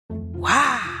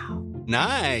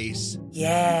Nice.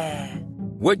 Yeah.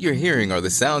 What you're hearing are the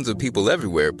sounds of people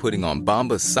everywhere putting on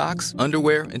Bombas socks,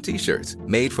 underwear, and T-shirts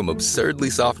made from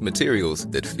absurdly soft materials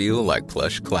that feel like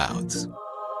plush clouds.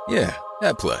 Yeah,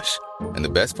 that plush. And the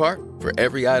best part? For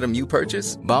every item you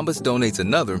purchase, Bombas donates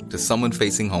another to someone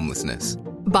facing homelessness.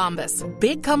 Bombas.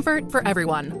 Big comfort for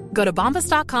everyone. Go to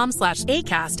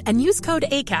bombas.com/ACAST and use code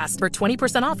ACAST for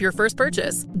 20% off your first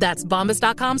purchase. That's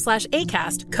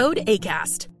bombas.com/ACAST. Code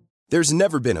ACAST. There's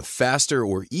never been a faster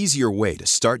or easier way to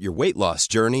start your weight loss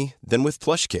journey than with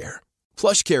PlushCare.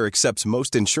 PlushCare accepts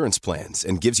most insurance plans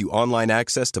and gives you online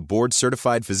access to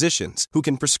board-certified physicians who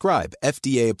can prescribe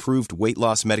FDA-approved weight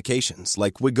loss medications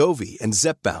like Wegovy and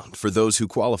Zepbound for those who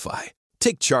qualify.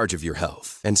 Take charge of your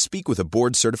health and speak with a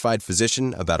board-certified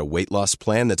physician about a weight loss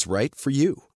plan that's right for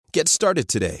you. Get started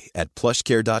today at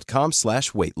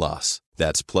plushcare.com/weight loss.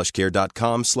 That's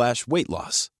plushcare.com/weight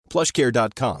loss.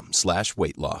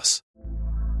 plushcare.com/weight loss.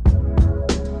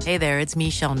 Hey there, it's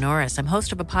Michelle Norris. I'm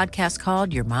host of a podcast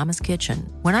called Your Mama's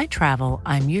Kitchen. When I travel,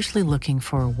 I'm usually looking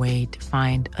for a way to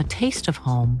find a taste of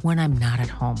home when I'm not at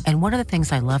home. And one of the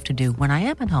things I love to do when I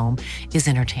am at home is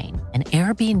entertain. And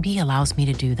Airbnb allows me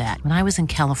to do that. When I was in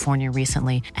California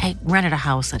recently, I rented a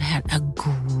house that had a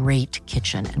great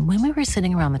kitchen. And when we were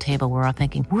sitting around the table, we were all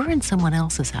thinking, we're in someone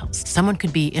else's house. Someone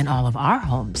could be in all of our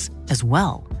homes as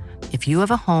well. If you have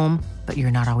a home, but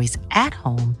you're not always at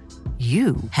home,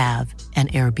 you have an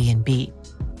Airbnb.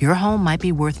 Your home might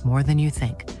be worth more than you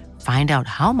think. Find out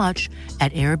how much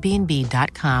at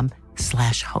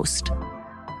airbnb.com/host.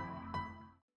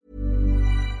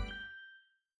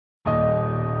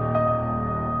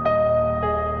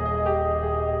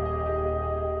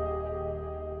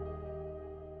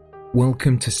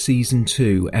 Welcome to Season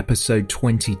 2, Episode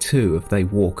 22 of They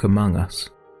Walk Among Us,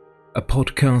 a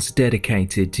podcast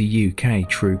dedicated to UK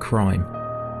true crime.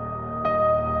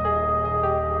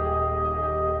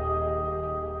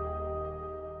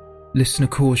 Listener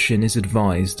caution is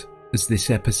advised, as this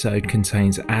episode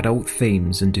contains adult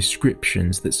themes and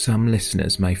descriptions that some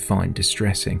listeners may find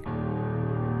distressing.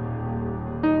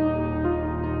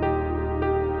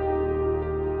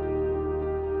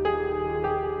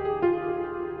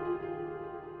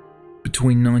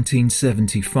 Between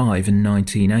 1975 and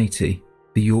 1980,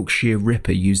 the Yorkshire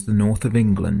Ripper used the north of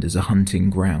England as a hunting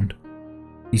ground.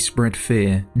 He spread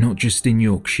fear not just in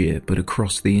Yorkshire but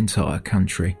across the entire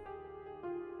country.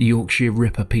 The Yorkshire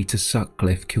Ripper Peter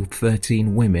Sutcliffe killed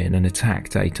 13 women and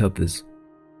attacked 8 others.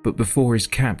 But before his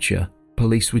capture,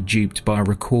 police were duped by a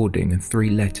recording and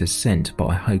 3 letters sent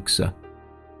by a hoaxer.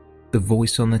 The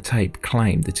voice on the tape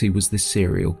claimed that he was the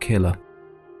serial killer.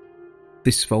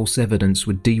 This false evidence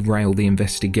would derail the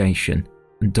investigation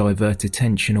and divert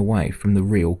attention away from the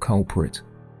real culprit.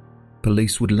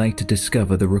 Police would later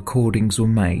discover the recordings were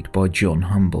made by John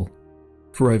Humble.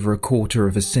 For over a quarter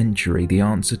of a century, the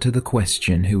answer to the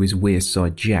question who is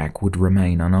Wearside Jack would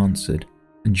remain unanswered,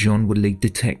 and John would lead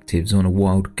detectives on a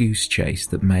wild goose chase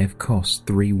that may have cost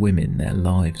 3 women their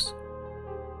lives.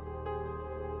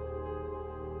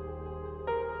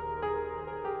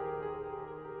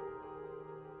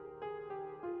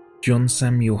 John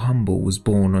Samuel Humble was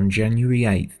born on January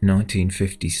 8,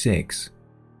 1956.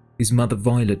 His mother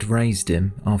Violet raised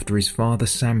him after his father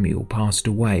Samuel passed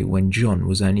away when John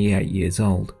was only 8 years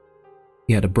old.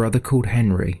 He had a brother called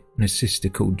Henry and a sister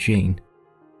called Jean.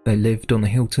 They lived on the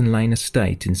Hilton Lane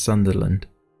estate in Sunderland.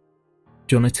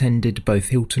 John attended both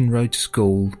Hilton Road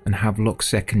School and Havelock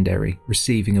Secondary,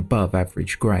 receiving above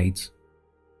average grades.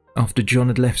 After John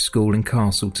had left school in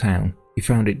Castletown, he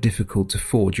found it difficult to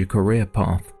forge a career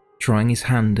path, trying his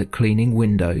hand at cleaning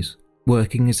windows,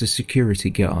 working as a security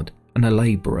guard, and a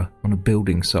labourer on a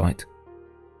building site.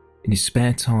 In his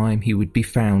spare time, he would be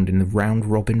found in the Round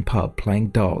Robin pub playing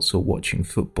darts or watching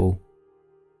football.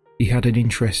 He had an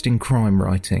interest in crime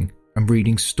writing and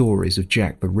reading stories of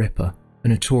Jack the Ripper, a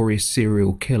notorious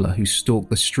serial killer who stalked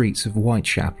the streets of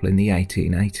Whitechapel in the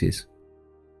 1880s.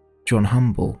 John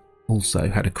Humble also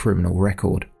had a criminal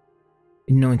record.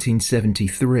 In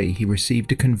 1973, he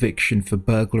received a conviction for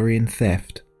burglary and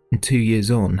theft, and 2 years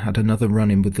on had another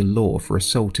run-in with the law for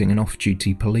assaulting an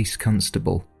off-duty police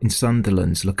constable in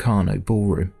Sunderland's Locarno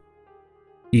Ballroom.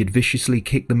 He had viciously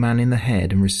kicked the man in the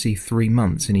head and received 3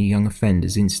 months in a Young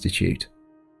Offenders Institute.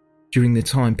 During the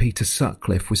time Peter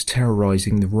Sutcliffe was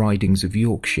terrorising the ridings of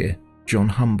Yorkshire, John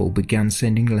Humble began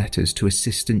sending letters to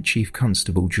Assistant Chief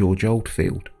Constable George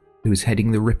Oldfield, who was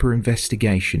heading the Ripper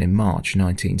investigation in March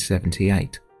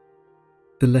 1978.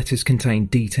 The letters contained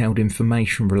detailed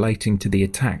information relating to the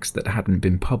attacks that hadn't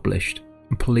been published,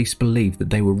 and police believed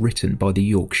that they were written by the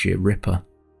Yorkshire Ripper.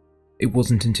 It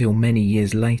wasn't until many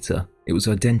years later it was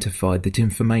identified that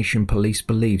information police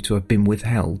believed to have been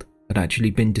withheld had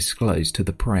actually been disclosed to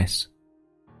the press.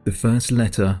 The first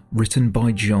letter, written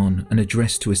by John and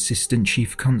addressed to Assistant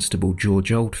Chief Constable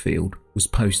George Oldfield, was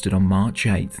posted on March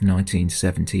 8,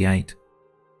 1978.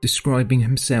 Describing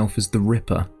himself as the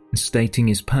Ripper and stating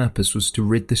his purpose was to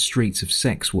rid the streets of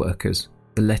sex workers,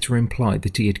 the letter implied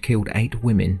that he had killed 8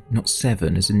 women, not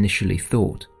 7 as initially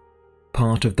thought.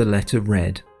 Part of the letter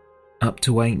read, "Up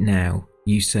to 8 now,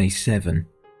 you say 7,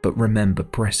 but remember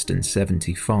Preston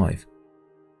 75.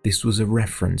 This was a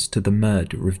reference to the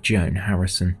murder of Joan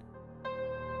Harrison.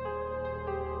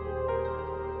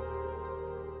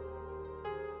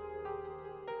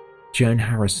 Joan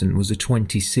Harrison was a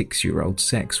 26-year-old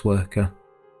sex worker.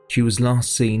 She was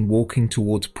last seen walking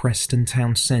towards Preston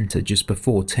Town Centre just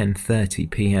before 10:30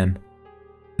 p.m.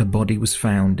 Her body was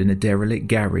found in a derelict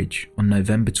garage on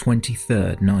November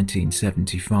 23,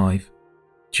 1975.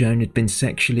 Joan had been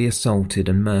sexually assaulted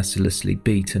and mercilessly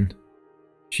beaten.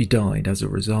 She died as a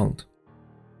result.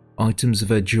 Items of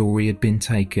her jewellery had been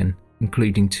taken,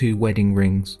 including 2 wedding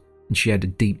rings, and she had a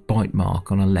deep bite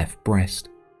mark on her left breast.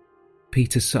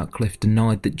 Peter Sutcliffe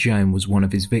denied that Joan was one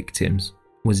of his victims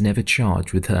and was never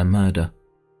charged with her murder.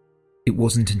 It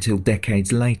wasn't until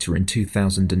decades later in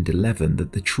 2011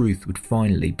 that the truth would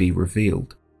finally be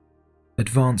revealed.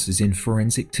 Advances in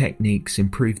forensic techniques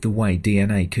improved the way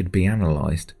DNA could be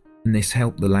analysed, and this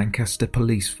helped the Lancaster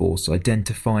police force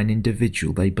identify an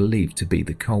individual they believed to be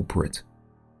the culprit.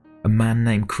 A man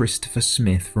named Christopher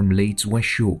Smith from Leeds,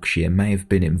 West Yorkshire may have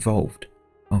been involved,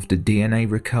 after DNA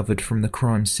recovered from the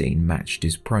crime scene matched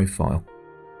his profile.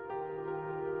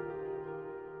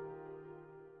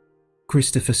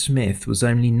 Christopher Smith was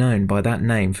only known by that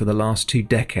name for the last 2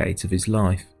 decades of his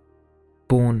life.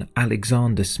 Born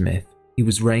Alexander Smith, he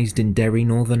was raised in Derry,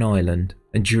 Northern Ireland,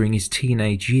 and during his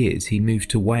teenage years he moved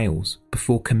to Wales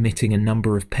before committing a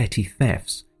number of petty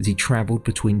thefts as he travelled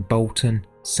between Bolton,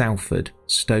 Salford,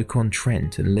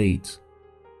 Stoke-on-Trent and Leeds.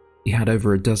 He had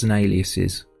over a dozen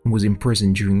aliases and was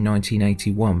imprisoned during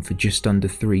 1981 for just under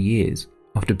 3 years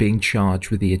after being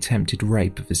charged with the attempted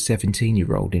rape of a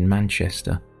 17-year-old in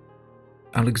Manchester.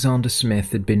 Alexander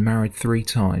Smith had been married 3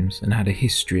 times and had a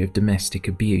history of domestic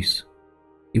abuse.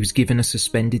 He was given a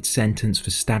suspended sentence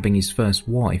for stabbing his first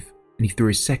wife, and he threw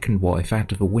his second wife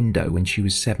out of a window when she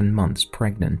was 7 months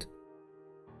pregnant.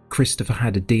 Christopher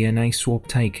had a DNA swab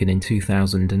taken in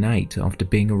 2008 after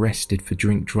being arrested for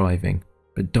drink driving,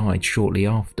 but died shortly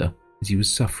after as he was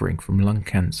suffering from lung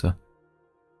cancer.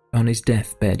 On his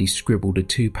deathbed, he scribbled a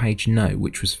 2-page note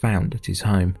which was found at his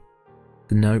home.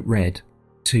 The note read,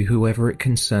 "To whoever it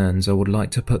concerns, I would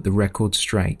like to put the record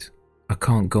straight. I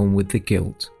can't go on with the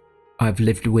guilt. I have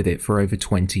lived with it for over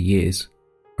 20 years.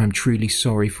 I am truly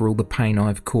sorry for all the pain I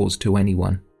have caused to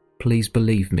anyone. Please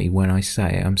believe me when I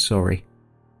say I'm sorry.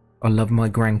 I love my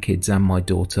grandkids and my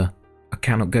daughter. I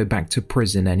cannot go back to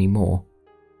prison anymore.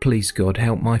 Please God,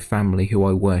 help my family who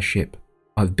I worship.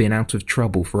 I've been out of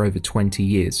trouble for over 20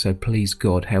 years, so please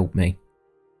God help me.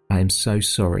 I am so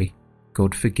sorry.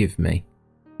 God forgive me.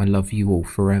 I love you all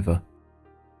forever."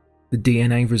 The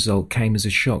DNA result came as a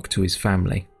shock to his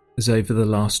family, as over the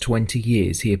last 20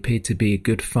 years he appeared to be a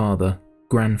good father,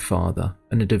 grandfather,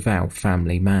 and a devout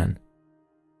family man.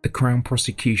 The Crown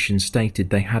prosecution stated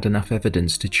they had enough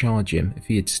evidence to charge him if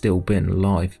he had still been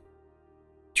alive.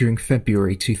 During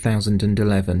February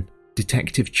 2011,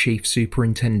 Detective Chief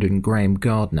Superintendent Graham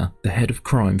Gardner, the head of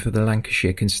crime for the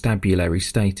Lancashire Constabulary,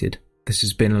 stated, "This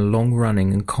has been a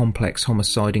long-running and complex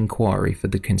homicide inquiry for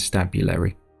the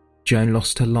Constabulary. Joan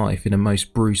lost her life in a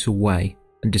most brutal way,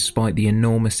 and despite the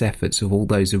enormous efforts of all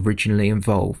those originally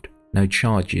involved, no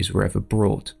charges were ever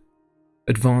brought.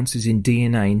 Advances in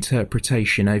DNA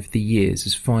interpretation over the years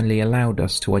has finally allowed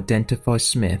us to identify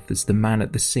Smith as the man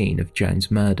at the scene of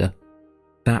Joan's murder.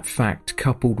 That fact,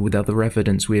 coupled with other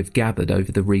evidence we have gathered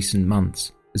over the recent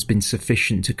months, has been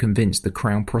sufficient to convince the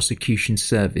Crown Prosecution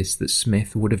Service that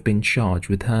Smith would have been charged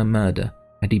with her murder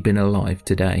had he been alive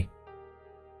today.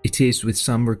 It is with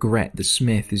some regret that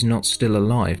Smith is not still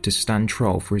alive to stand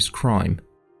trial for his crime.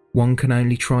 One can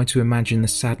only try to imagine the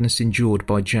sadness endured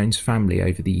by Joan's family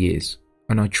over the years,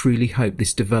 and I truly hope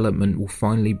this development will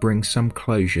finally bring some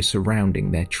closure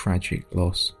surrounding their tragic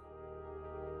loss."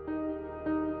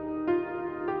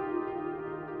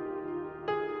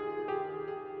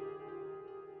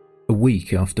 A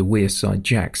week after Wearside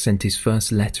Jack sent his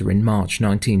first letter in March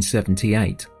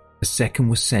 1978, a second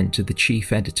was sent to the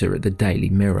chief editor at the Daily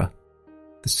Mirror.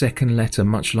 The second letter,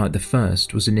 much like the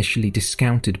first, was initially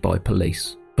discounted by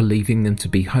police, believing them to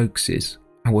be hoaxes,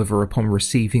 However, upon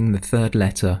receiving the third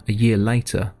letter a year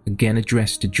later, again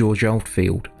addressed to George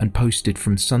Oldfield and posted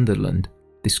from Sunderland,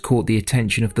 this caught the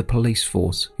attention of the police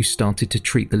force, who started to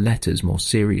treat the letters more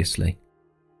seriously.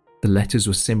 The letters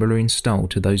were similar in style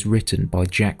to those written by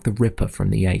Jack the Ripper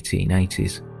from the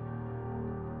 1880s.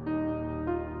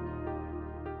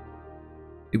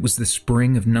 It was the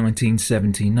spring of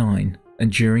 1979,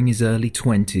 and during his early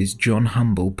 20s, John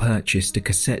Humble purchased a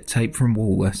cassette tape from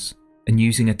Woolworths, and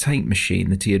using a tape machine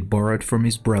that he had borrowed from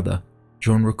his brother,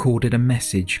 John recorded a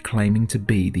message claiming to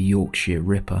be the Yorkshire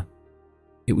Ripper.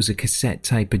 It was a cassette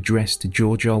tape addressed to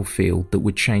George Oldfield that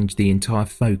would change the entire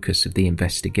focus of the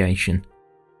investigation.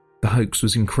 The hoax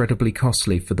was incredibly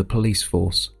costly for the police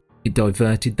force. It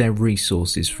diverted their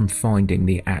resources from finding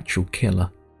the actual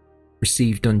killer.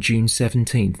 Received on June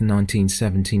 17,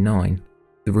 1979,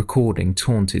 the recording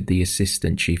taunted the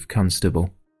Assistant Chief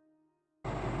Constable.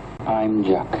 I'm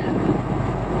Jack.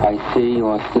 I see you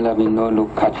are still having no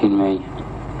luck catching me.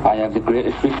 I have the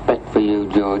greatest respect for you,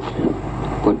 George.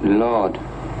 But Lord,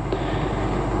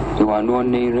 you are no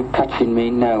nearer catching me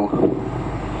now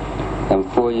than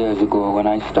 4 years ago when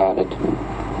I started.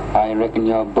 I reckon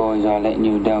your boys are letting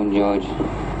you down, George.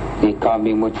 They can't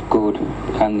be much good,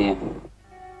 can they?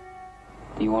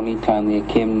 The only time they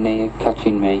came near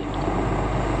catching me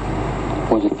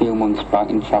was a few months back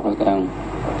in Chapeltown,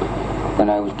 when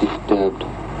I was disturbed.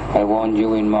 I warned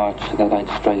you in March that I'd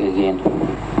strike again.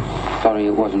 Sorry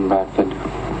it wasn't Bradford.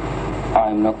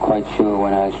 I'm not quite sure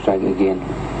when I'll strike again,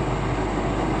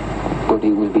 but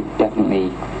it will be definitely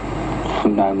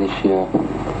sometime this year.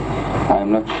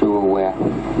 I'm not sure where.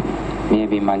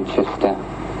 Maybe Manchester.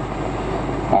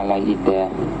 I like it there.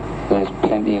 There's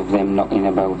plenty of them knocking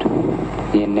about.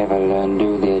 They never learn,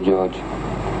 do they, George?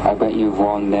 I bet you've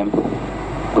warned them,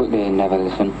 but they never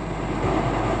listen.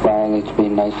 Well, it's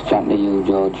been nice chatting to you,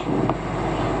 George.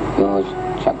 Yours,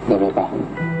 Jack the Ripper.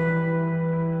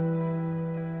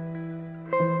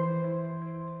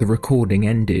 The recording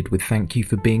ended with "Thank you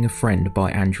for being a friend"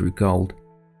 by Andrew Gold.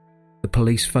 The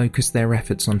police focused their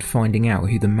efforts on finding out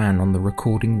who the man on the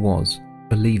recording was,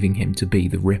 believing him to be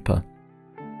the Ripper.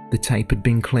 The tape had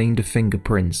been cleaned of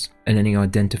fingerprints, and any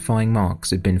identifying marks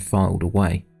had been filed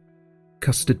away.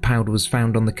 Custard powder was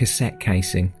found on the cassette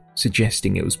casing,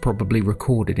 suggesting it was probably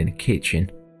recorded in a kitchen.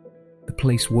 The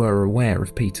police were aware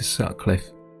of Peter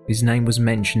Sutcliffe. His name was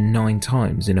mentioned 9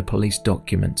 times in a police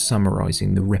document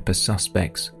summarising the Ripper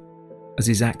suspects. As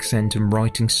his accent and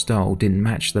writing style didn't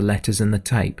match the letters and the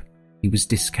tape, he was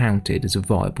discounted as a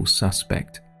viable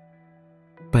suspect.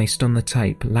 Based on the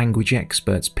tape, language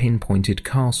experts pinpointed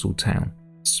Castletown,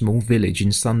 a small village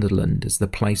in Sunderland, as the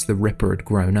place the Ripper had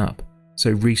grown up,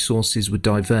 so resources were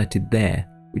diverted there,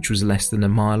 which was less than a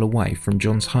mile away from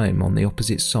John's home on the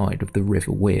opposite side of the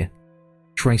River Wear.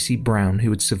 Tracy Brown, who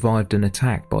had survived an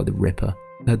attack by the Ripper,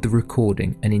 heard the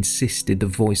recording and insisted the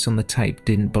voice on the tape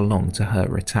didn't belong to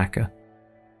her attacker.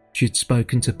 She had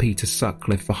spoken to Peter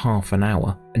Sutcliffe for half an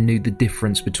hour and knew the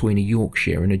difference between a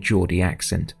Yorkshire and a Geordie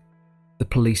accent. The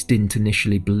police didn't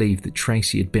initially believe that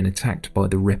Tracy had been attacked by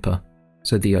the Ripper,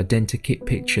 so the identikit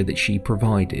picture that she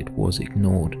provided was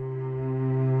ignored.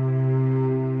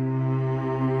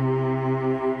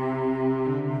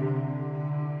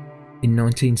 In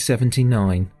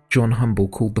 1979, John Humble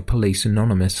called the police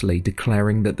anonymously,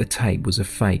 declaring that the tape was a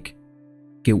fake.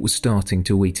 Guilt was starting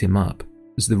to eat him up,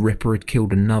 as the Ripper had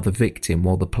killed another victim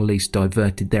while the police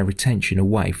diverted their attention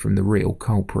away from the real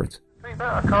culprit.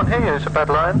 I can't hear you, it's a bad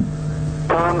line.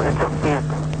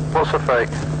 What's a fake?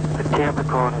 The tape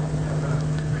recorder.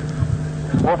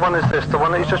 What one is this, the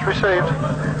one that you just received?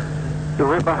 The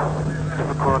Ripper, the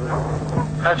recorder.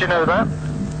 How do you know that?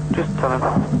 Just tell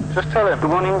him. Just tell him. The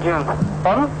one in June.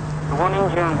 Pardon? The one in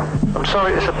June. I'm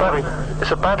sorry, it's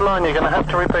a bad line, you're going to have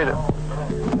to repeat it.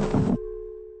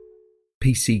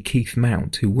 PC Keith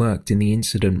Mount, who worked in the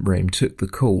incident room, took the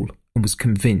call and was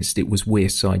convinced it was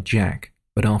Wearside Jack,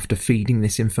 but after feeding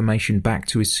this information back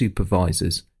to his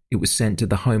supervisors, it was sent to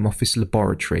the Home Office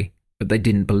laboratory, but they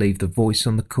didn't believe the voice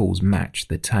on the calls matched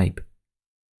the tape.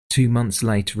 2 months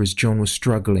later, as John was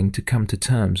struggling to come to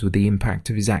terms with the impact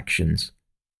of his actions,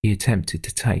 he attempted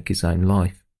to take his own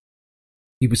life.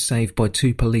 He was saved by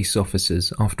 2 police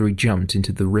officers after he jumped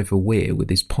into the River Wear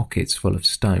with his pockets full of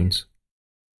stones.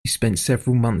 He spent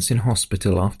several months in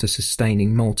hospital after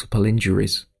sustaining multiple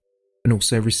injuries, and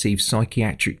also received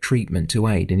psychiatric treatment to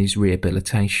aid in his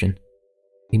rehabilitation.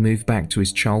 He moved back to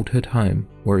his childhood home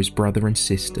where his brother and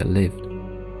sister lived.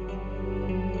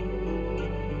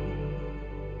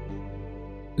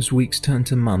 As weeks turned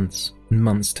to months and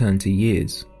months turned to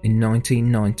years, in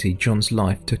 1990 John's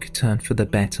life took a turn for the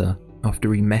better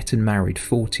after he met and married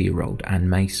 40-year-old Anne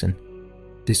Mason.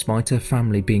 Despite her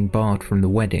family being barred from the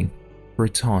wedding, for a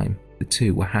time, the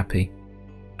two were happy.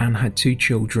 Anne had 2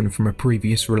 children from a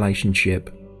previous relationship,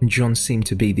 and John seemed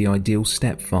to be the ideal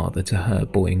stepfather to her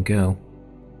boy and girl.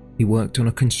 He worked on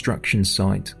a construction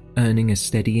site, earning a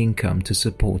steady income to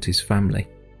support his family.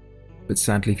 But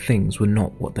sadly, things were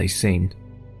not what they seemed.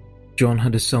 John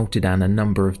had assaulted Anne a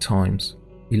number of times.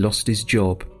 He lost his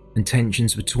job, and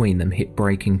tensions between them hit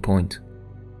breaking point.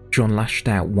 John lashed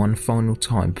out one final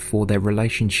time before their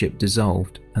relationship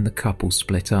dissolved and the couple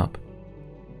split up.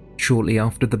 Shortly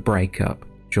after the breakup,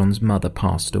 John's mother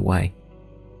passed away.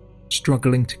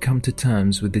 Struggling to come to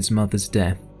terms with his mother's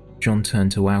death, John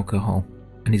turned to alcohol,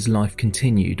 and his life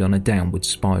continued on a downward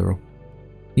spiral.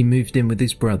 He moved in with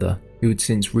his brother, who had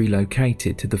since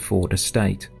relocated to the Ford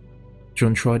estate.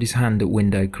 John tried his hand at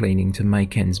window cleaning to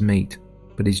make ends meet,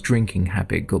 but his drinking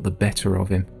habit got the better of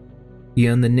him. He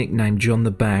earned the nickname John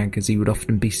the Bag, as he would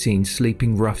often be seen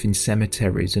sleeping rough in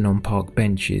cemeteries and on park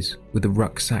benches with a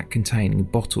rucksack containing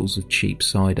bottles of cheap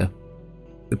cider.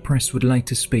 The press would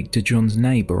later speak to John's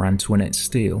neighbour Antoinette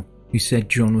Steele, who said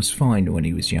John was fine when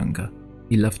he was younger.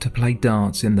 He loved to play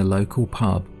darts in the local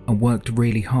pub and worked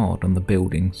really hard on the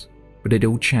buildings, but it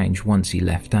all changed once he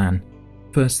left Anne.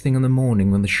 First thing in the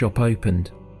morning when the shop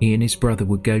opened, he and his brother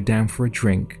would go down for a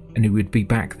drink and he would be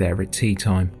back there at tea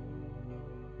time.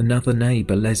 Another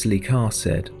neighbour, Leslie Carr,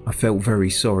 said, "I felt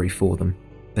very sorry for them.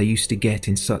 They used to get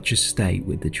in such a state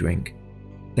with the drink.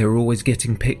 They were always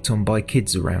getting picked on by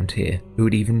kids around here who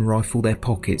would even rifle their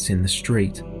pockets in the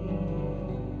street."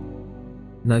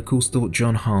 Locals thought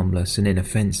John harmless and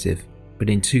inoffensive, but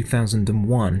in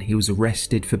 2001 he was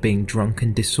arrested for being drunk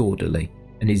and disorderly,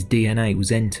 and his DNA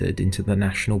was entered into the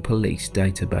National Police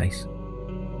database.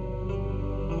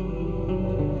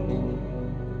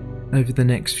 Over the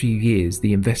next few years,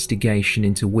 the investigation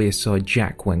into Wearside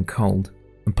Jack went cold,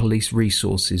 and police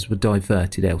resources were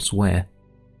diverted elsewhere.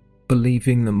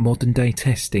 Believing that modern-day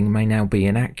testing may now be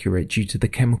inaccurate due to the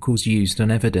chemicals used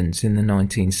on evidence in the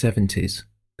 1970s,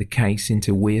 the case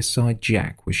into Wearside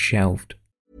Jack was shelved.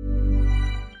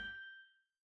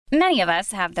 Many of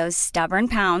us have those stubborn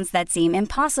pounds that seem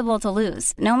impossible to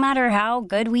lose, no matter how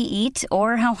good we eat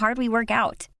or how hard we work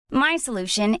out. My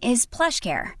solution is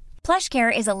PlushCare.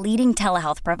 PlushCare is a leading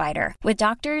telehealth provider with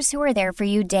doctors who are there for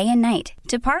you day and night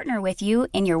to partner with you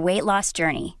in your weight loss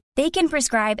journey. They can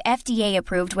prescribe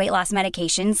FDA-approved weight loss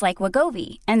medications like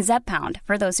Wegovy and Zepbound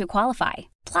for those who qualify.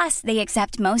 Plus, they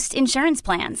accept most insurance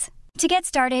plans. To get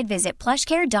started, visit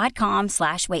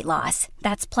plushcare.com/weightloss.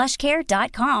 That's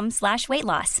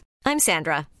plushcare.com/weightloss. I'm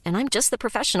Sandra, and I'm just the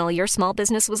professional your small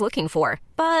business was looking for.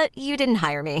 But you didn't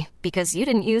hire me because you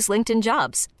didn't use LinkedIn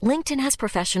Jobs. LinkedIn has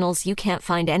professionals you can't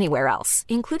find anywhere else,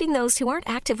 including those who aren't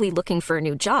actively looking for a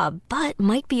new job, but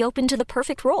might be open to the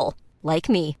perfect role, like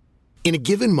me. In a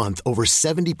given month, over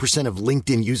 70% of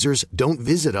LinkedIn users don't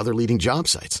visit other leading job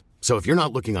sites. So if you're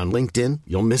not looking on LinkedIn,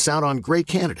 you'll miss out on great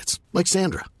candidates, like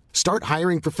Sandra. Start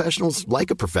hiring professionals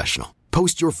like a professional.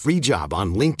 Post your free job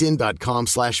on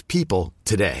linkedin.com/people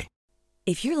today.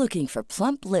 If you're looking for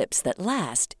plump lips that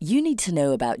last, you need to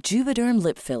know about Juvederm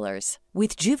lip fillers.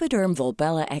 With Juvederm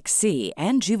Volbella XC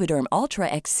and Juvederm Ultra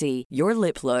XC, your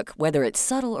lip look, whether it's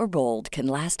subtle or bold, can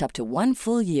last up to 1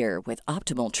 full year with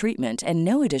optimal treatment and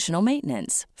no additional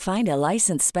maintenance. Find a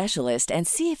licensed specialist and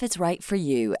see if it's right for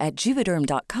you at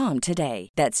Juvederm.com today.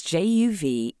 That's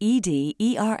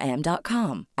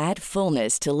JUVEDERM.com. Add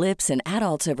fullness to lips in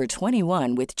adults over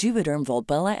 21 with Juvederm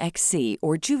Volbella XC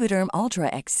or Juvederm Ultra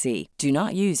XC. Do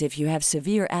not use if you have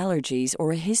severe allergies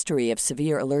or a history of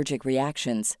severe allergic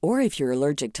reactions, or if you're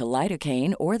allergic to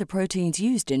lidocaine or the proteins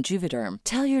used in Juvederm.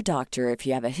 Tell your doctor if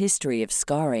you have a history of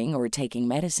scarring or taking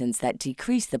medicines that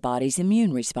decrease the body's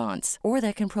immune response or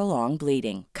that can prolong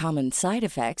bleeding. Common side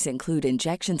effects include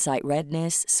injection site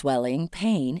redness, swelling,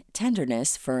 pain,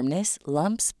 tenderness, firmness,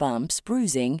 lumps, bumps,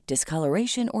 bruising,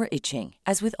 discoloration, or itching.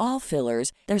 As with all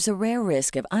fillers, there's a rare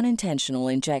risk of unintentional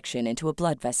injection into a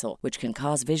blood vessel, which can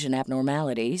cause vision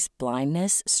abnormalities,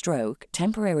 blindness, stroke,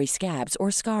 temporary scabs,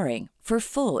 or scarring. For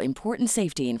full, important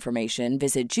safety information,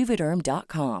 visit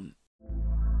Juvederm.com.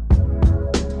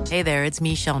 Hey there, it's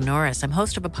Michelle Norris. I'm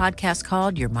host of a podcast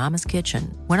called Your Mama's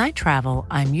Kitchen. When I travel,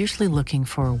 I'm usually looking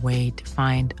for a way to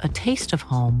find a taste of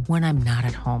home when I'm not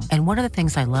at home. And one of the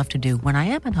things I love to do when I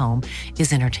am at home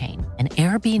is entertain. And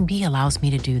Airbnb allows me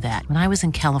to do that. When I was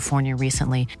in California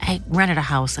recently, I rented a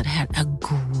house that had a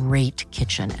great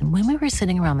kitchen. And when we were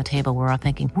sitting around the table, we're all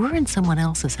thinking, we're in someone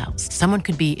else's house. Someone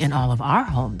could be in all of our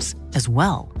homes as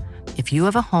well. If you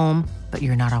have a home, but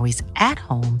you're not always at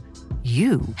home,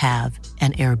 you have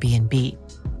an Airbnb.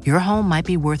 Your home might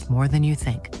be worth more than you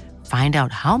think. Find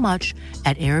out how much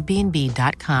at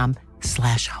airbnb.com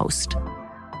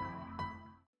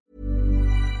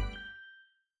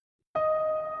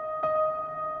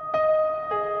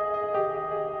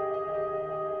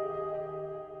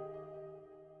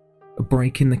A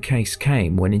break in the case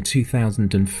came when in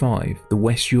 2005, the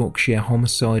West Yorkshire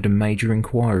Homicide and Major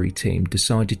Inquiry Team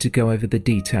decided to go over the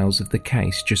details of the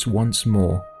case just once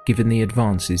more, given the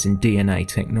advances in DNA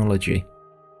technology.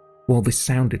 While this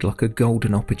sounded like a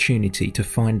golden opportunity to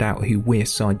find out who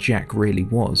Wearside Jack really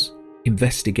was,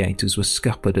 investigators were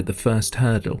scuppered at the first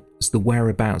hurdle as the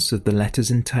whereabouts of the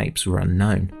letters and tapes were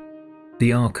unknown.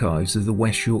 The archives of the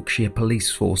West Yorkshire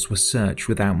Police Force were searched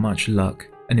without much luck,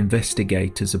 and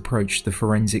investigators approached the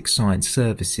Forensic Science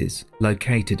Services,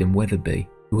 located in Wetherby,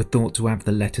 who were thought to have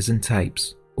the letters and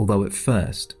tapes, although at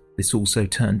first, this also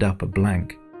turned up a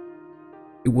blank.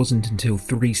 It wasn't until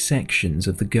 3 sections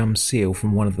of the gum seal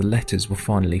from one of the letters were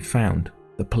finally found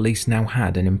that police now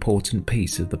had an important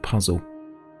piece of the puzzle.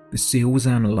 The seal was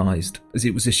analysed, as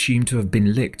it was assumed to have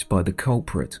been licked by the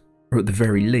culprit, or at the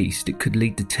very least it could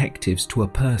lead detectives to a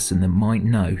person that might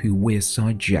know who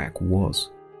Wearside Jack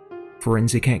was.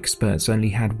 Forensic experts only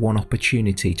had one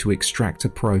opportunity to extract a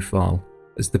profile,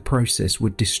 as the process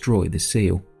would destroy the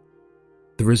seal.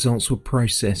 The results were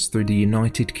processed through the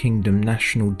United Kingdom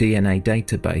National DNA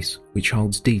Database, which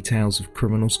holds details of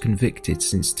criminals convicted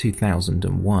since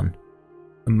 2001.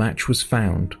 A match was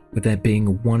found, with there being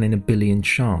a 1 in a billion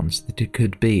chance that it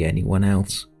could be anyone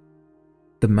else.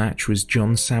 The match was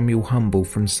John Samuel Humble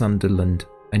from Sunderland,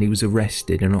 and he was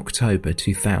arrested in October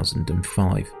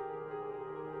 2005.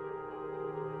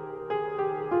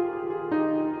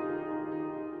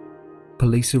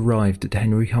 Police arrived at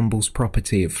Henry Humble's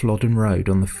property at Flodden Road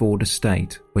on the Ford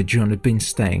estate, where John had been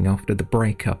staying after the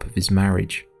breakup of his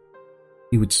marriage.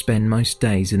 He would spend most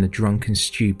days in a drunken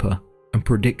stupor, and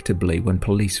predictably when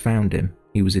police found him,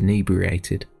 he was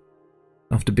inebriated.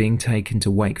 After being taken to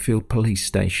Wakefield Police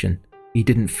Station, he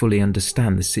didn't fully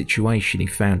understand the situation he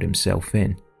found himself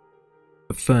in.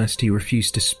 At first he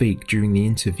refused to speak during the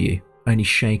interview, only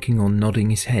shaking or nodding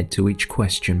his head to each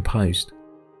question posed.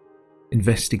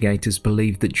 Investigators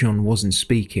believed that John wasn't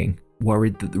speaking,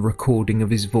 worried that the recording of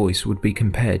his voice would be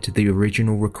compared to the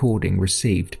original recording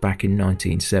received back in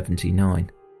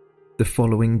 1979. The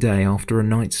following day, after a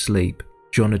night's sleep,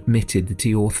 John admitted that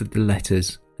he authored the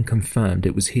letters and confirmed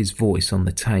it was his voice on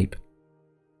the tape.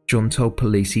 John told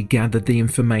police he gathered the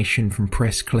information from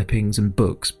press clippings and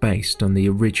books based on the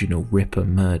original Ripper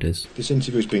murders. This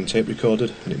interview is being tape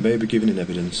recorded and it may be given in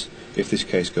evidence if this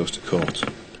case goes to court.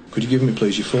 Could you give me,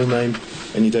 please, your full name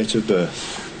and your date of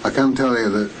birth? I can tell you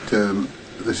that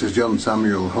this is John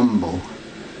Samuel Humble.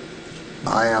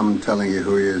 I am telling you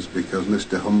who he is because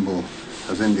Mr. Humble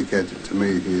has indicated to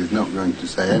me he is not going to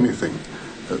say anything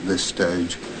at this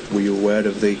stage. Were you aware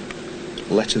of the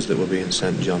letters that were being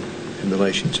sent, John, in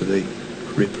relation to the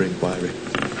Ripper inquiry?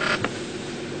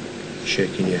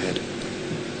 Shaking your head.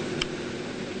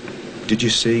 Did you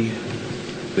see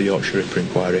the Yorkshire Ripper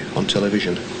inquiry on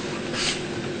television?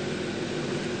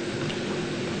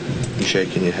 You're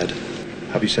shaking your head.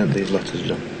 Have you sent these letters,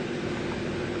 John?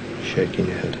 Shaking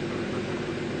your head.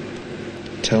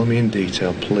 Tell me in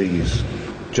detail, please.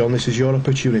 John, this is your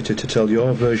opportunity to tell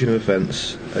your version of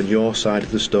events and your side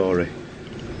of the story.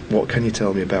 What can you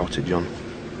tell me about it, John?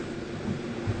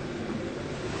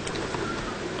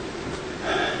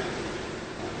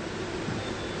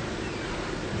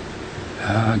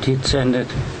 I did send it.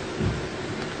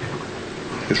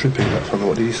 Just repeat that for me.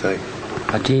 What did you say?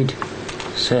 I did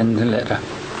send the letter.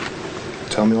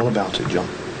 Tell me all about it, John.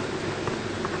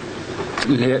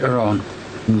 Later on,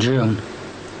 in June,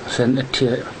 I sent it to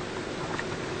you.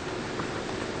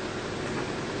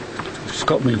 It's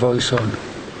got my voice on.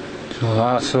 So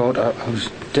I thought I was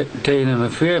doing him a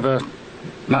favour,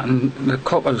 making the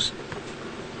coppers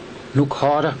look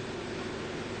harder.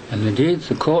 And they did,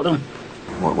 they caught him.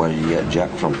 Where did you get Jack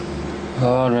from?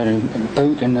 Oh, I read a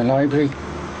book in the library.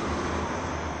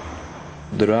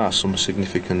 There are some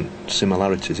significant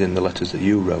similarities in the letters that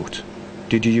you wrote.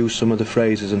 Did you use some of the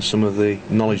phrases and some of the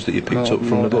knowledge that you picked up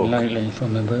from the book? Lately,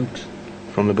 from the books.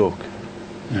 From the book?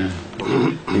 Yeah.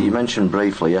 You mentioned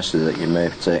briefly yesterday that you may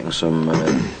have taken some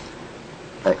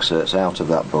excerpts out of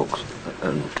that book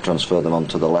and transferred them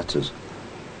onto the letters.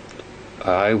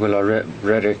 I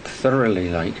read it thoroughly,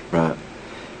 like. Right.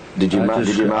 Did you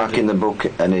mark in the book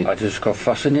any... I just got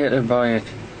fascinated by it,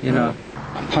 you know.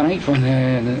 I panicked when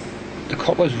the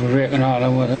coppers were raking all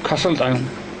over the Castletown,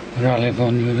 where I live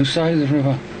on the other side of the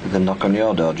river. Did they knock on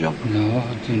your door, John? No,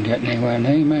 I didn't get anywhere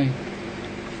near me.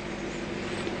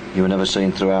 You were never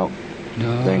seen throughout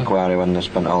the inquiry when they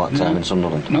spent all that time in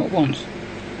Sunderland? Not once.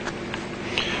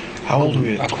 How old were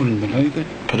you? I couldn't believe it.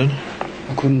 Pardon?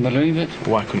 I couldn't believe it.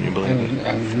 Why couldn't you believe it?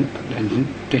 I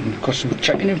didn't, because they were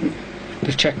checking him.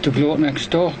 They checked the bloke next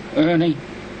door, Ernie.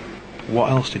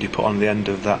 What else did you put on the end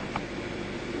of that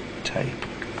tape?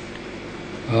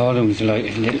 Oh, there was like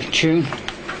a little tune.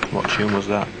 What tune was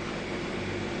that?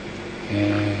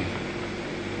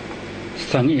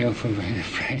 Thank you for being a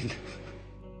friend.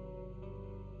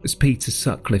 As Peter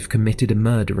Sutcliffe committed a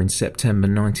murder in September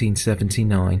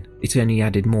 1979, it only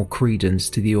added more credence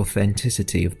to the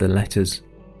authenticity of the letters.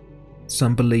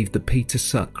 Some believed that Peter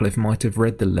Sutcliffe might have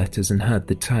read the letters and heard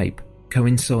the tape,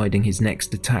 coinciding his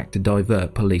next attack to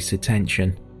divert police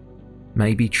attention.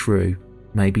 Maybe true,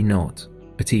 maybe not,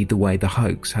 but either way the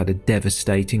hoax had a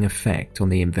devastating effect on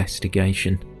the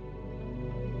investigation.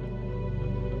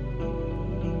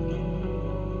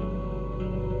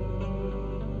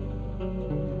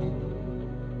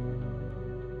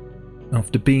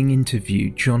 After being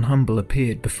interviewed, John Humble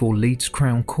appeared before Leeds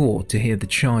Crown Court to hear the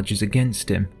charges against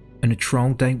him, and a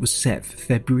trial date was set for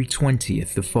February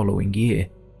 20th the following year.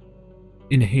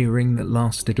 In a hearing that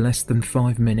lasted less than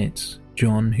 5 minutes,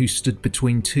 John, who stood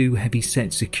between two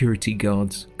heavy-set security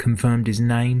guards, confirmed his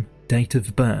name, date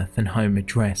of birth and home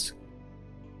address.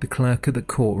 The clerk at the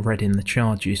court read in the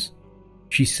charges.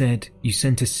 She said, "You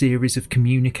sent a series of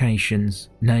communications,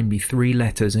 namely 3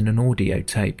 letters and an audio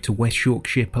tape to West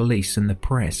Yorkshire Police and the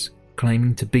press,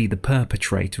 claiming to be the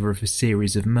perpetrator of a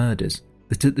series of murders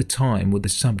that at the time were the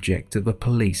subject of a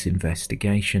police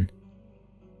investigation."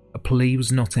 A plea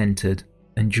was not entered,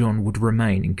 and John would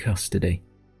remain in custody.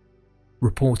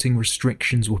 Reporting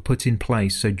restrictions were put in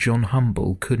place so John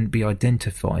Humble couldn't be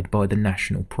identified by the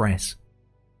national press.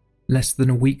 Less than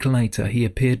a week later, he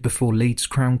appeared before Leeds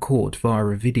Crown Court via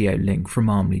a video link from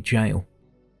Armley Jail.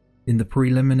 In the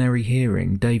preliminary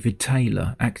hearing, David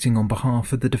Taylor, acting on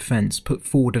behalf of the defence, put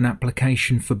forward an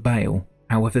application for bail.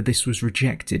 However, this was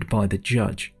rejected by the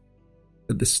judge.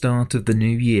 At the start of the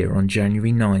new year on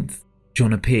January 9th,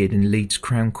 John appeared in Leeds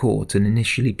Crown Court and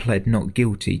initially pled not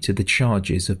guilty to the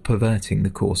charges of perverting the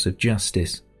course of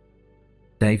justice.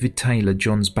 David Taylor,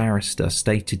 John's barrister,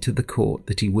 stated to the court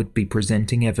that he would be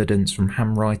presenting evidence from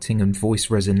handwriting and voice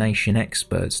resonation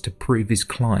experts to prove his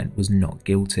client was not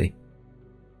guilty.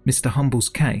 Mr. Humble's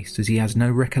case, as he has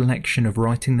no recollection of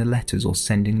writing the letters or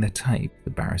sending the tape, the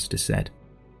barrister said.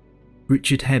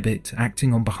 Richard Hebbett,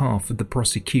 acting on behalf of the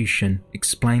prosecution,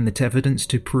 explained that evidence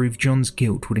to prove John's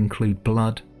guilt would include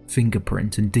blood,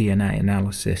 fingerprint and DNA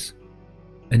analysis.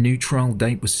 A new trial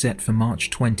date was set for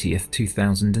March 20th,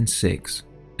 2006,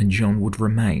 and John would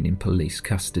remain in police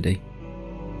custody.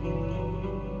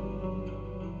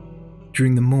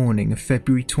 During the morning of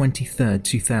February 23,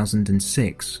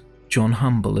 2006, John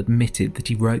Humble admitted that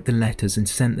he wrote the letters and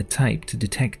sent the tape to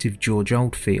Detective George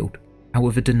Oldfield,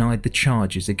 however denied the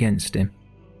charges against him.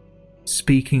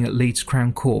 Speaking at Leeds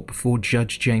Crown Court before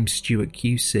Judge James Stewart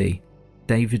QC,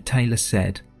 David Taylor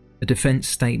said, "A defence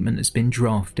statement has been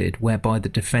drafted whereby the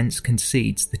defence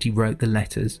concedes that he wrote the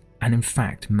letters and in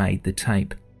fact made the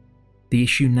tape. The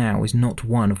issue now is not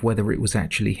one of whether it was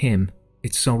actually him,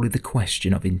 it's solely the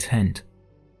question of intent."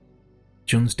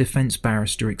 John's defence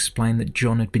barrister explained that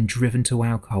John had been driven to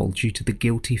alcohol due to the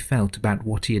guilt he felt about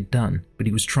what he had done, but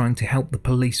he was trying to help the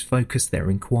police focus their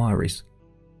inquiries.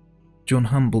 John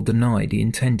Humble denied he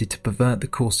intended to pervert the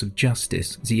course of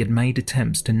justice, as he had made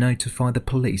attempts to notify the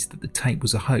police that the tape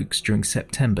was a hoax during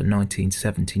September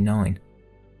 1979.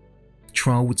 The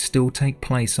trial would still take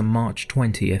place on March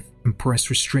 20th and press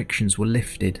restrictions were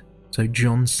lifted, so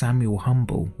John Samuel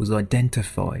Humble was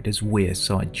identified as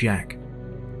Wearside Jack.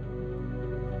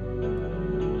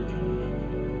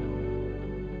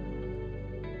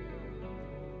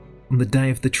 On the day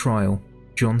of the trial,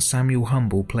 John Samuel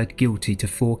Humble pled guilty to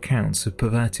 4 counts of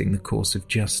perverting the course of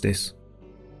justice.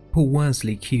 Paul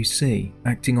Worsley QC,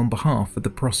 acting on behalf of the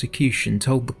prosecution,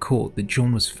 told the court that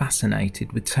John was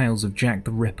fascinated with tales of Jack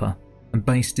the Ripper and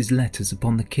based his letters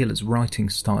upon the killer's writing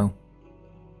style.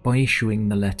 By issuing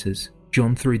the letters,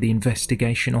 John threw the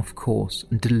investigation off course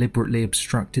and deliberately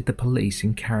obstructed the police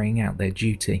in carrying out their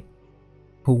duty.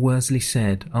 Paul Worsley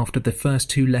said after the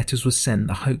first 2 letters were sent,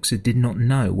 the hoaxer did not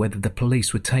know whether the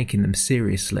police were taking them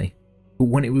seriously, but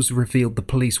when it was revealed the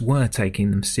police were taking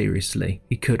them seriously,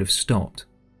 he could have stopped.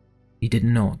 He did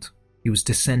not. He was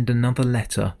to send another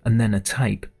letter and then a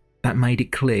tape. That made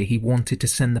it clear he wanted to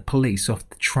send the police off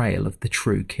the trail of the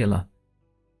true killer.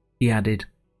 He added,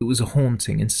 "It was a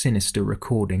haunting and sinister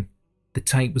recording. The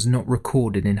tape was not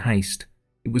recorded in haste.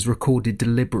 It was recorded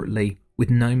deliberately, with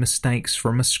no mistakes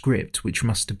from a script which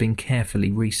must have been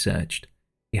carefully researched.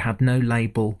 It had no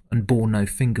label and bore no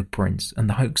fingerprints, and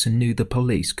the hoaxer knew the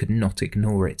police could not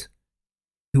ignore it."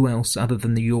 Who else other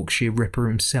than the Yorkshire Ripper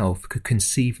himself could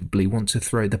conceivably want to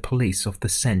throw the police off the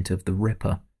scent of the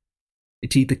Ripper?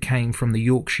 It either came from the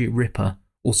Yorkshire Ripper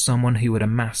or someone who had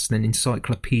amassed an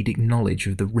encyclopedic knowledge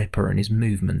of the Ripper and his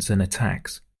movements and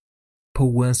attacks.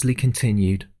 Paul Worsley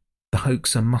continued, "The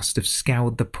hoaxer must have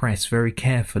scoured the press very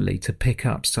carefully to pick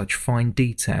up such fine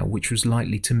detail which was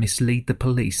likely to mislead the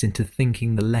police into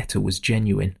thinking the letter was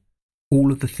genuine.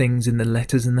 All of the things in the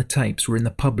letters and the tapes were in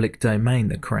the public domain,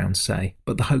 the Crown say,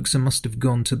 but the hoaxer must have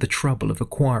gone to the trouble of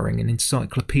acquiring an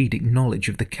encyclopedic knowledge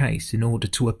of the case in order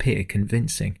to appear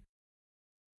convincing."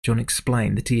 John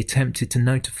explained that he attempted to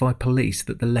notify police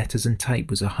that the letters and tape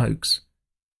was a hoax.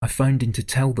 "I phoned in to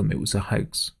tell them it was a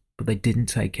hoax, but they didn't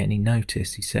take any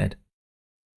notice," he said.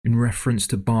 In reference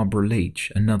to Barbara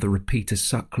Leach, another of Peter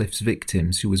Sutcliffe's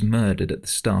victims who was murdered at the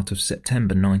start of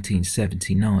September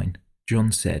 1979,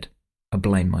 John said, "I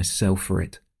blame myself for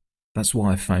it. That's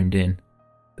why I phoned in.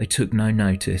 They took no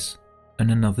notice, and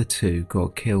another 2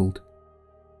 got killed."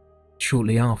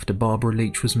 Shortly after Barbara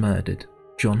Leach was murdered,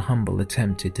 John Humble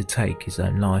attempted to take his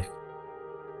own life.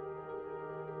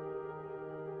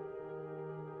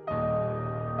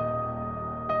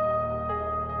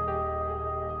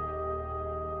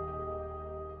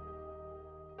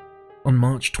 On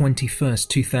March 21,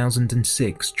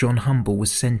 2006, John Humble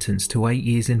was sentenced to 8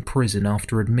 years in prison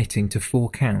after admitting to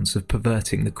 4 counts of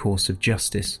perverting the course of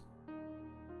justice.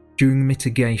 During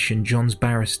mitigation, John's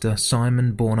barrister,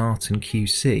 Simon Bornarton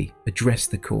QC,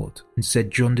 addressed the court and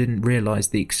said John didn't realise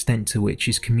the extent to which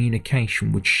his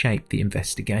communication would shape the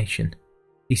investigation.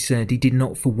 He said he did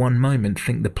not for one moment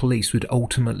think the police would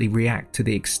ultimately react to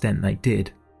the extent they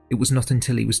did. It was not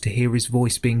until he was to hear his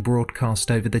voice being broadcast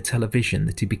over the television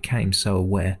that he became so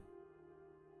aware.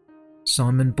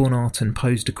 Simon Bornarton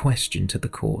posed a question to the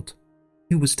court.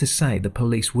 Who was to say the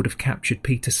police would have captured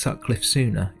Peter Sutcliffe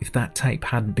sooner if that tape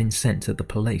hadn't been sent to the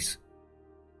police?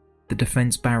 The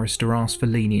defence barrister asked for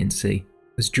leniency,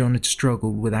 as John had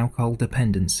struggled with alcohol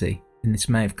dependency, and this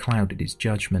may have clouded his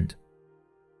judgment.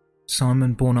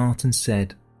 Simon Bornarton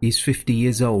said he is 50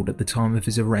 years old at the time of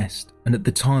his arrest, and at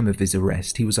the time of his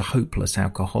arrest he was a hopeless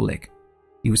alcoholic.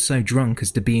 He was so drunk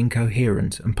as to be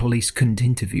incoherent, and police couldn't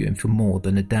interview him for more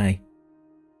than a day.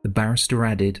 The barrister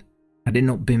added, "Had it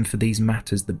not been for these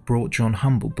matters that brought John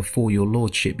Humble before your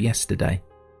lordship yesterday,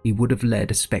 he would have led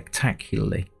a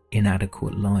spectacularly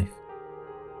inadequate life."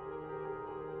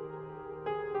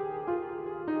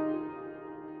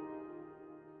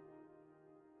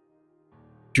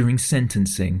 During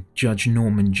sentencing, Judge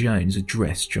Norman Jones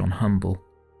addressed John Humble.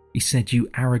 He said, "You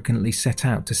arrogantly set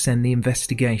out to send the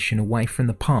investigation away from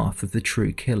the path of the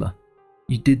true killer.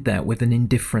 You did that with an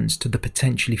indifference to the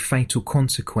potentially fatal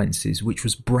consequences which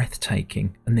was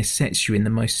breathtaking, and this sets you in the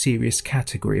most serious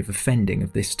category of offending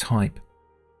of this type.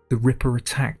 The Ripper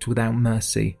attacked without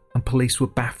mercy, and police were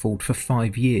baffled for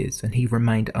 5 years, and he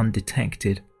remained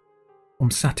undetected.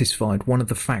 I'm satisfied one of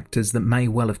the factors that may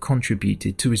well have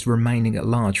contributed to his remaining at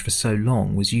large for so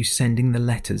long was you sending the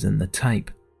letters and the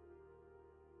tape.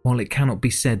 While it cannot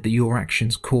be said that your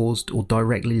actions caused or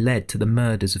directly led to the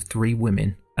murders of 3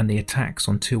 women and the attacks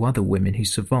on 2 other women who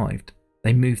survived,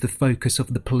 they move the focus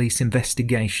of the police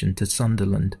investigation to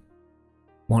Sunderland.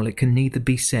 While it can neither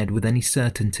be said with any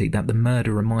certainty that the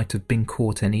murderer might have been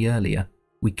caught any earlier,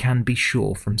 we can be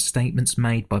sure from statements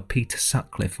made by Peter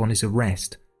Sutcliffe on his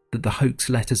arrest that the hoax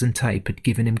letters and tape had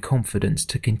given him confidence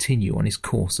to continue on his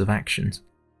course of actions.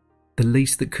 The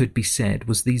least that could be said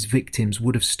was these victims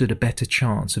would have stood a better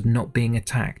chance of not being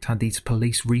attacked had these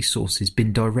police resources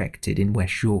been directed in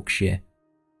West Yorkshire.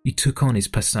 You took on his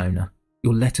persona.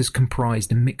 Your letters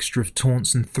comprised a mixture of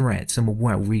taunts and threats and were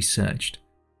well researched.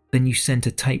 Then you sent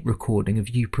a tape recording of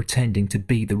you pretending to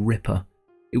be the Ripper.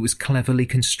 It was cleverly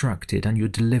constructed and your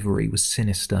delivery was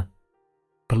sinister.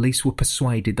 Police were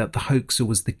persuaded that the hoaxer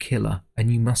was the killer,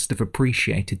 and you must have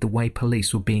appreciated the way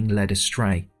police were being led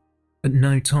astray. At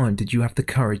no time did you have the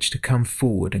courage to come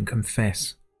forward and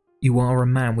confess. You are a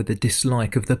man with a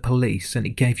dislike of the police, and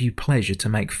it gave you pleasure to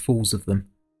make fools of them.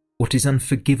 What is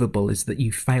unforgivable is that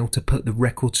you failed to put the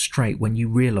record straight when you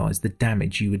realised the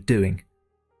damage you were doing.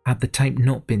 Had the tape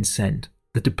not been sent,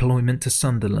 the deployment to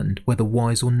Sunderland, whether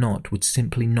wise or not, would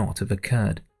simply not have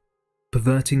occurred.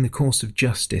 Perverting the course of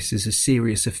justice is a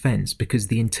serious offence because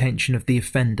the intention of the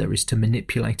offender is to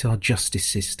manipulate our justice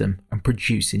system and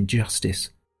produce injustice.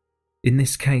 In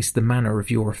this case, the manner of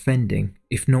your offending,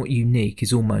 if not unique,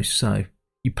 is almost so.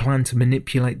 You plan to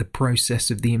manipulate the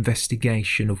process of the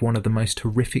investigation of one of the most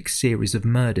horrific series of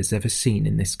murders ever seen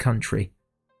in this country.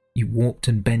 You warped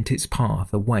and bent its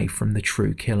path away from the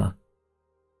true killer.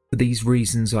 For these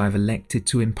reasons, I have elected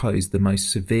to impose the most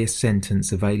severe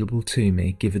sentence available to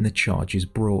me given the charges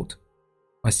brought.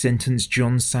 I sentence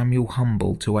John Samuel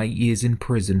Humble to 8 years in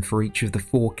prison for each of the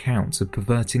 4 counts of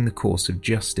perverting the course of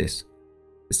justice.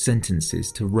 The sentences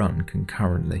to run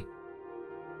concurrently.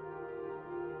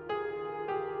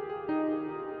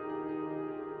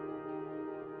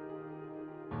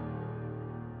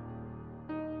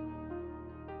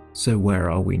 So where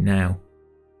are we now?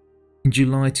 In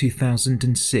July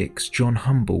 2006, John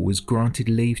Humble was granted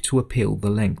leave to appeal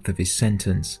the length of his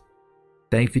sentence.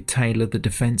 David Taylor, the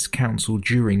defence counsel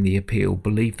during the appeal,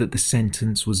 believed that the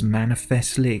sentence was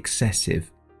manifestly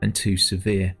excessive and too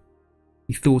severe.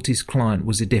 He thought his client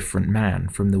was a different man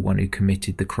from the one who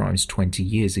committed the crimes 20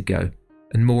 years ago,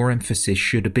 and more emphasis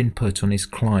should have been put on his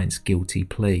client's guilty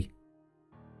plea.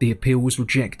 The appeal was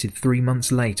rejected 3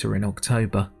 months later in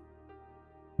October.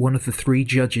 One of the 3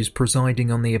 judges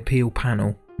presiding on the appeal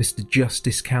panel, Mr.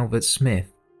 Justice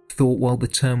Calvert-Smith, thought while the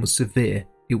term was severe,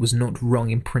 it was not wrong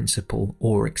in principle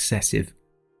or excessive.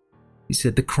 He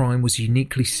said the crime was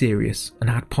uniquely serious and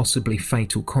had possibly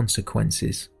fatal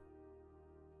consequences.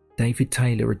 David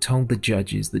Taylor had told the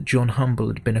judges that John Humble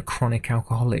had been a chronic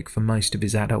alcoholic for most of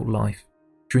his adult life,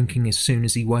 drinking as soon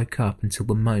as he woke up until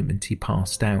the moment he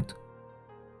passed out.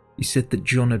 He said that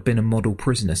John had been a model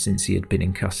prisoner since he had been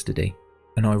in custody,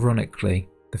 and ironically,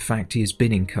 the fact he has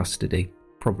been in custody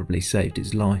probably saved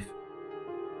his life.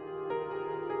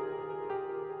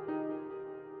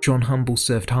 John Humble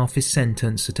served half his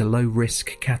sentence at a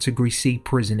low-risk Category C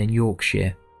prison in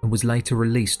Yorkshire and was later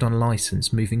released on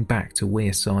licence, moving back to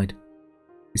Wearside.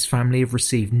 His family have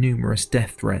received numerous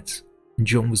death threats, and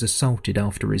John was assaulted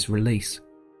after his release.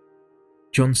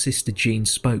 John's sister Jean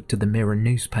spoke to the Mirror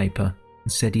newspaper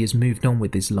and said he has moved on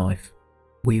with his life.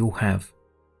 We all have,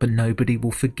 but nobody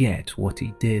will forget what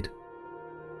he did.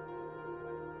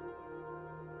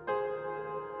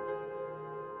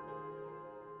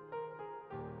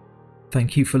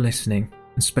 Thank you for listening,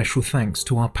 and special thanks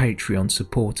to our Patreon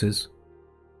supporters.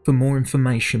 For more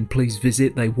information, please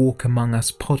visit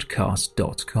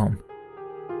theywalkamonguspodcast.com.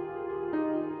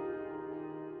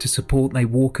 To support They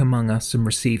Walk Among Us and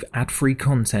receive ad-free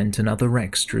content and other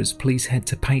extras, please head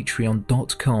to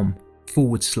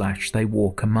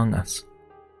patreon.com/theywalkamongus.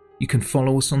 You can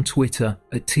follow us on Twitter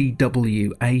at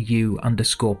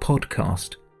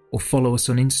TWAU_podcast, or follow us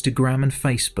on Instagram and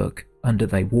Facebook under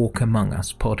They Walk Among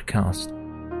Us Podcast.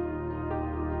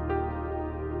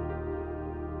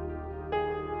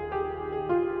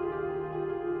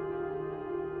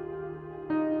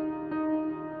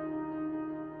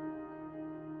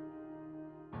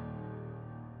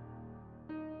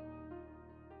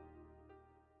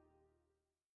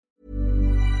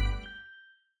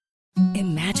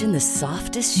 Imagine the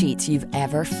softest sheets you've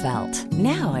ever felt.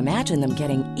 Now imagine them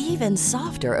getting even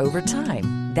softer over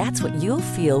time. That's what you'll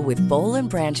feel with Boll &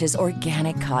 Branch's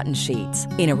organic cotton sheets.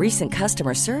 In a recent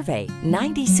customer survey,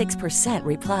 96%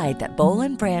 replied that Boll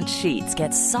 & Branch sheets get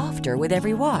softer with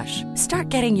every wash. Start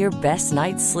getting your best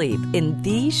night's sleep in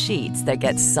these sheets that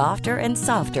get softer and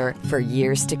softer for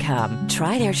years to come.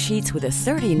 Try their sheets with a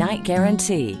 30-night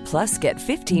guarantee. Plus, get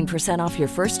 15% off your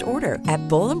first order at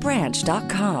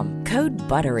bollandbranch.com. Code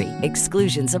BUTTERY.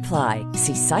 Exclusions apply.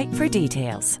 See site for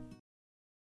details.